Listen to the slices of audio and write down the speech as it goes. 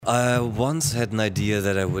I once had an idea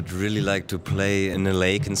that I would really like to play in a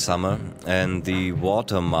lake in summer, and the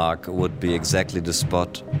watermark would be exactly the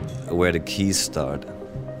spot where the keys start.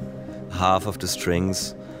 Half of the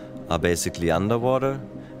strings are basically underwater,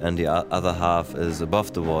 and the other half is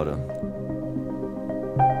above the water.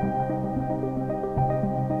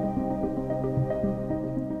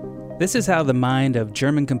 This is how the mind of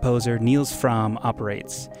German composer Nils Frahm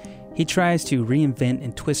operates. He tries to reinvent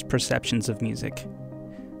and twist perceptions of music.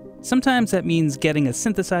 Sometimes that means getting a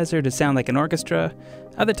synthesizer to sound like an orchestra.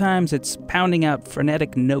 Other times it's pounding out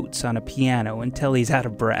frenetic notes on a piano until he's out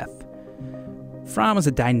of breath. Frahm is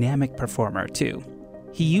a dynamic performer, too.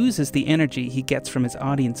 He uses the energy he gets from his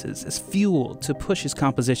audiences as fuel to push his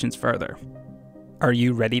compositions further. Are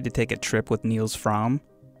you ready to take a trip with Nils Frahm?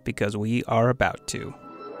 Because we are about to.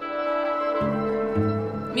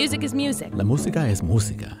 Music is music. La música es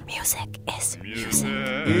música. Music is music.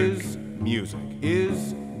 Is music.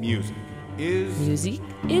 Is music. Is Musik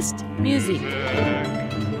ist Musik.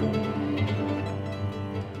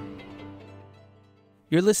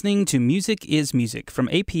 You're listening to Music is Music from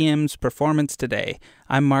APM's Performance Today.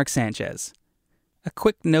 I'm Mark Sanchez. A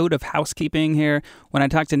quick note of housekeeping here. When I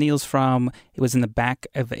talked to Nils Frahm, it was in the back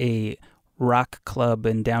of a rock club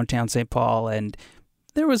in downtown St. Paul, and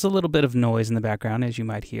there was a little bit of noise in the background, as you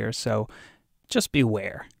might hear, so just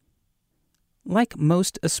beware. Like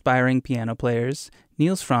most aspiring piano players,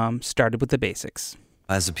 Nils Frahm started with the basics.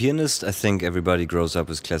 As a pianist, I think everybody grows up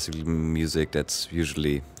with classical music. That's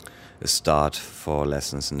usually a start for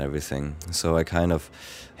lessons and everything. So I kind of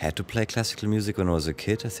had to play classical music when I was a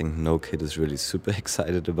kid. I think no kid is really super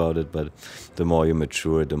excited about it, but the more you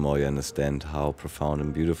mature, the more you understand how profound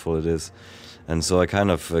and beautiful it is. And so I kind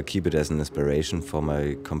of keep it as an inspiration for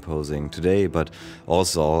my composing today, but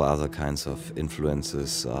also all other kinds of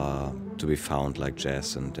influences are to be found, like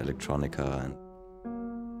jazz and electronica.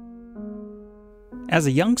 As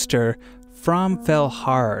a youngster, Frahm fell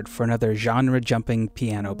hard for another genre-jumping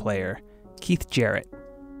piano player, Keith Jarrett.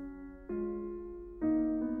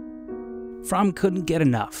 Frahm couldn't get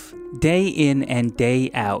enough. Day in and day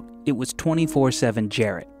out, it was 24/7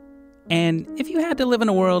 Jarrett. And if you had to live in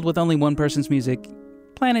a world with only one person's music,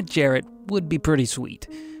 Planet Jarrett would be pretty sweet.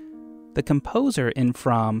 The composer in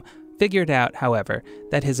Frahm figured out, however,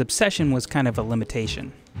 that his obsession was kind of a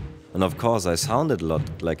limitation. And of course, I sounded a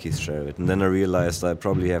lot like Keith Jarrett. And then I realized I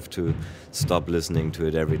probably have to stop listening to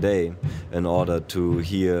it every day in order to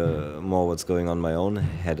hear more what's going on in my own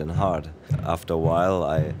head and heart. After a while,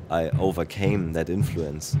 I overcame that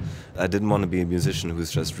influence. I didn't want to be a musician who's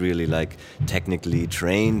just really like technically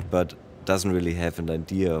trained, but doesn't really have an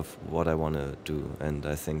idea of what I want to do. And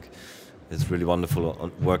I think it's really wonderful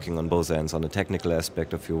working on both ends, on the technical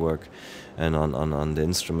aspect of your work and on the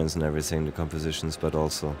instruments and everything, the compositions, but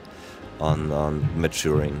also on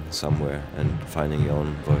maturing somewhere and finding your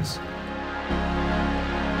own voice.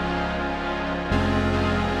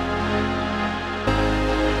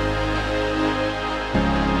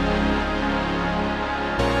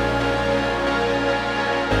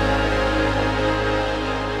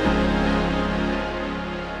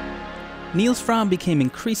 Nils Frahm became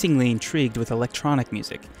increasingly intrigued with electronic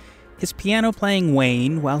music. His piano playing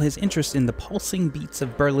waned while his interest in the pulsing beats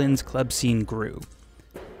of Berlin's club scene grew.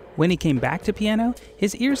 When he came back to piano,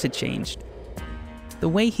 his ears had changed. The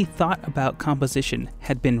way he thought about composition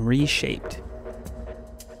had been reshaped.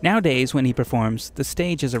 Nowadays, when he performs, the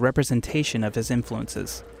stage is a representation of his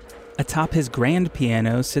influences. Atop his grand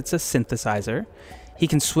piano sits a synthesizer. He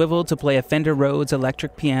can swivel to play a Fender Rhodes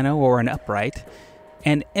electric piano or an upright.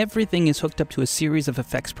 And everything is hooked up to a series of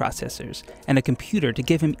effects processors and a computer to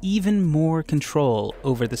give him even more control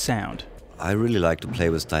over the sound. I really like to play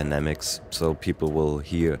with dynamics, so people will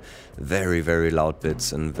hear very, very loud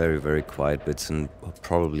bits and very, very quiet bits and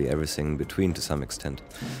probably everything in between to some extent.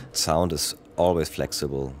 Sound is always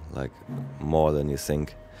flexible, like more than you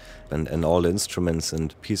think. And all the instruments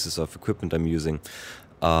and pieces of equipment I'm using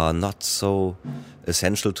are not so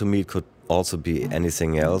essential to me. It could also be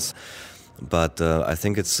anything else. But I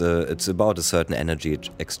think it's about a certain energy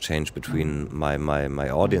exchange between my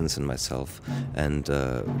audience and myself, and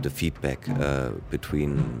the feedback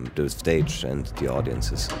between the stage and the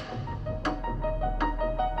audiences.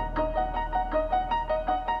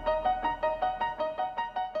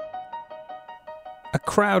 A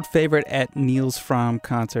crowd favorite at Nils Frahm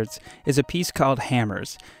concerts is a piece called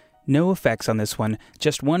Hammers. No effects on this one,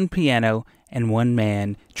 just one piano and one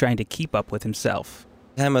man trying to keep up with himself.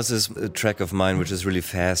 Hammers is a track of mine which is really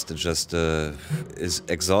fast. It just is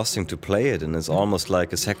exhausting to play it, and it's almost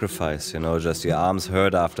like a sacrifice, just your arms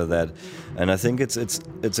hurt after that. And I think it's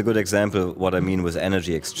a good example of what I mean with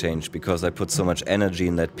energy exchange, because I put so much energy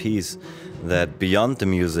in that piece that beyond the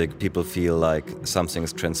music, people feel like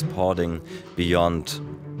something's transporting beyond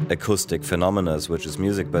acoustic phenomena, which is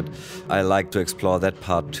music. But I like to explore that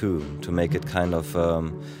part too, to make it kind of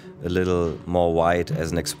a little more wide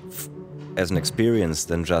as an experience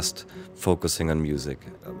than just focusing on music.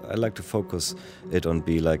 I like to focus it on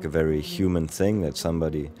be like a very human thing, that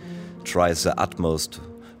somebody tries the utmost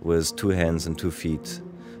with 2 hands and 2 feet.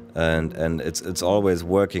 And it's always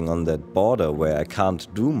working on that border where I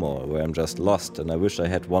can't do more, where I'm just lost, and I wish I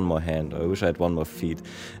had one more hand, or I wish I had one more feet.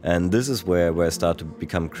 And this is where I start to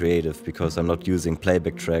become creative, because I'm not using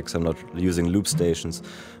playback tracks, I'm not using loop stations.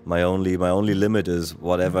 My only limit is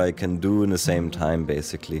whatever I can do in the same time,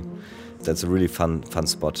 basically. That's a really fun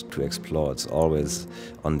spot to explore. It's always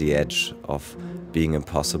on the edge of being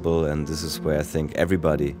impossible, and this is where I think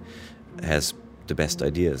everybody has the best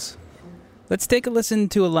ideas. Let's take a listen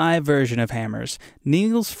to a live version of Hammers.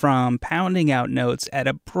 Niels Frahm pounding out notes at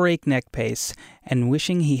a breakneck pace and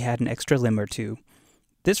wishing he had an extra limb or two.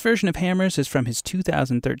 This version of Hammers is from his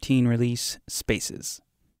 2013 release, Spaces.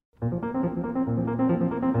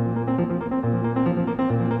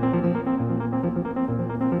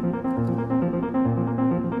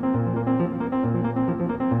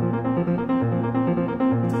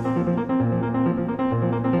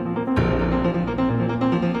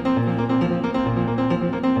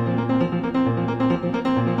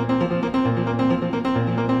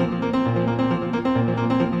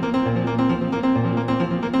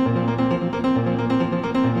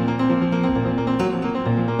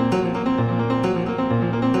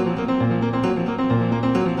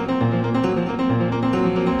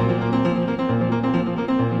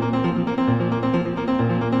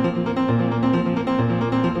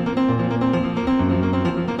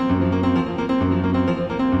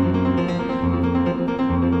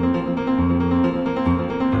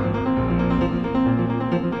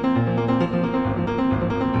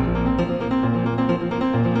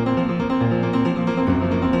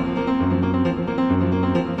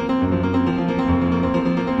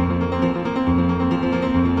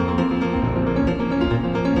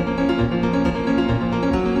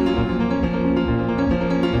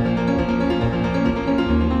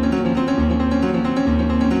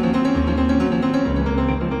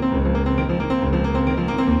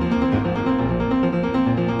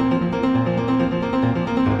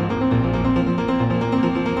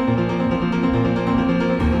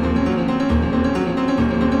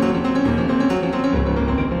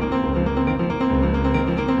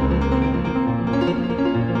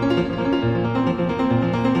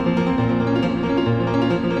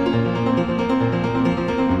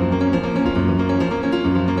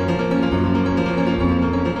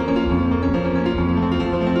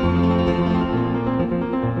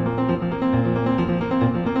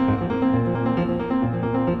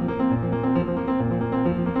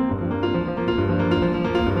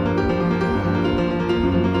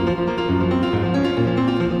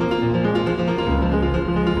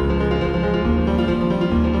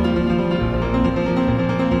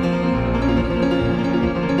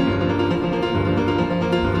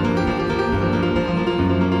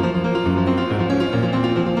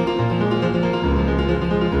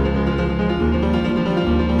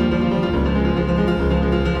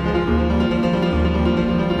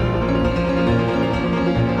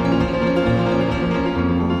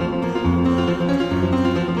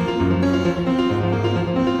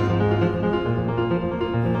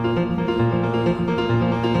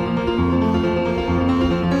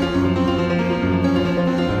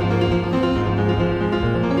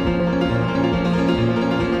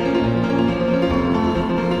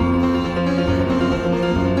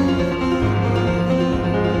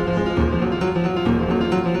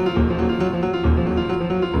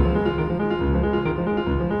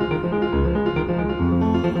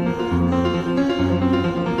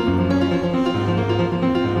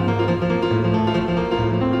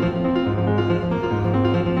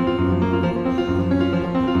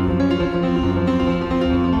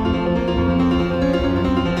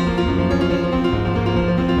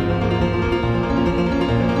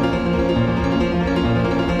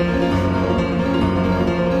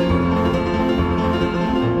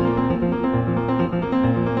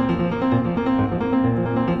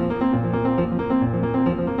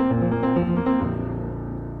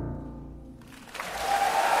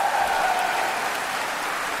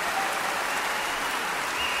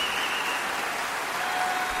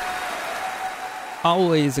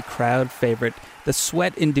 always a crowd favorite, the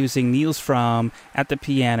sweat-inducing Niels Fromm at the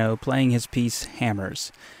piano playing his piece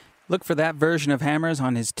Hammers. Look for that version of Hammers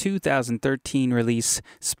on his 2013 release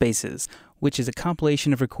Spaces, which is a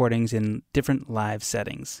compilation of recordings in different live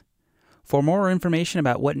settings. For more information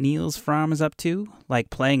about what Niels Fromm is up to, like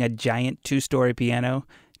playing a giant 2-story piano,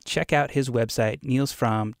 check out his website,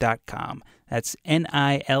 nielsfromm.com. That's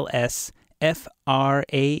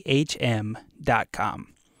NILSFRAHM.com.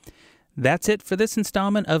 That's it for this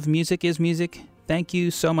installment of Music is Music. Thank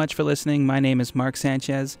you so much for listening. My name is Mark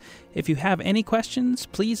Sanchez. If you have any questions,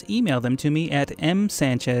 please email them to me at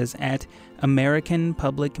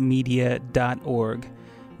msanchez@americanpublicmedia.org.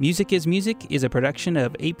 Music is Music is a production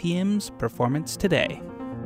of APM's Performance Today.